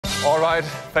All right,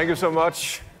 thank you so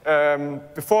much.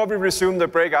 Before we resume the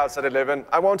breakouts at 11,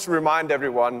 I want to remind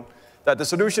everyone that the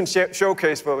Solution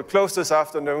Showcase will close this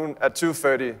afternoon at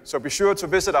 2:30. So be sure to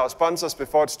visit our sponsors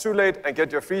before it's too late and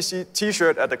get your free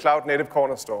t-shirt at the Cloud Native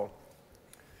Corner store.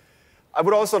 I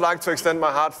would also like to extend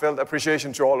my heartfelt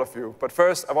appreciation to all of you. But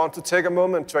first, I want to take a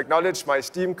moment to acknowledge my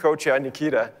esteemed co-chair,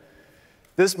 Nikita.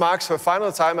 This marks her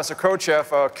final time as a co-chair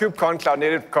for KubeCon Cloud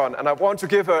Native Con, and I want to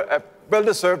give her a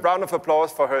well-deserved round of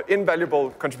applause for her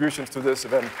invaluable contributions to this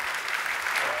event.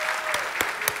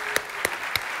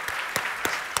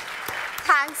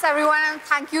 Thanks, everyone, and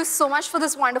thank you so much for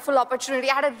this wonderful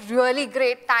opportunity. I had a really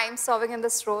great time serving in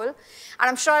this role, and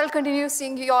I'm sure I'll continue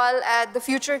seeing you all at the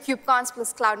future KubeCons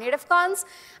plus Cloud Native Cons.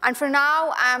 And for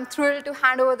now, I'm thrilled to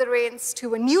hand over the reins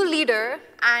to a new leader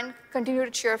and continue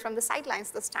to cheer from the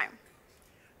sidelines this time.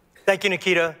 Thank you,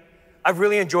 Nikita. I've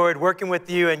really enjoyed working with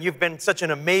you, and you've been such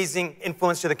an amazing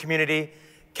influence to the community.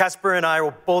 Casper and I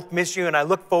will both miss you, and I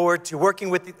look forward to working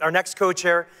with our next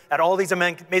co-chair at all these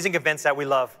amazing events that we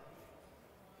love.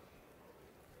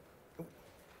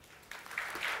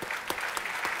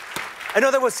 I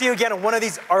know that we'll see you again at one of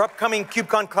these, our upcoming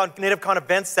KubeCon NativeCon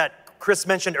events that Chris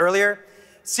mentioned earlier.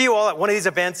 See you all at one of these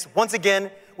events. Once again,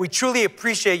 we truly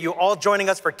appreciate you all joining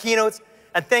us for keynotes.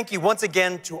 And thank you once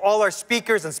again to all our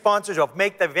speakers and sponsors who have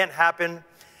made the event happen.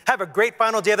 Have a great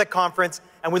final day of the conference,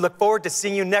 and we look forward to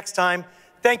seeing you next time.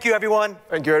 Thank you, everyone.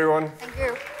 Thank you, everyone. Thank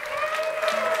you.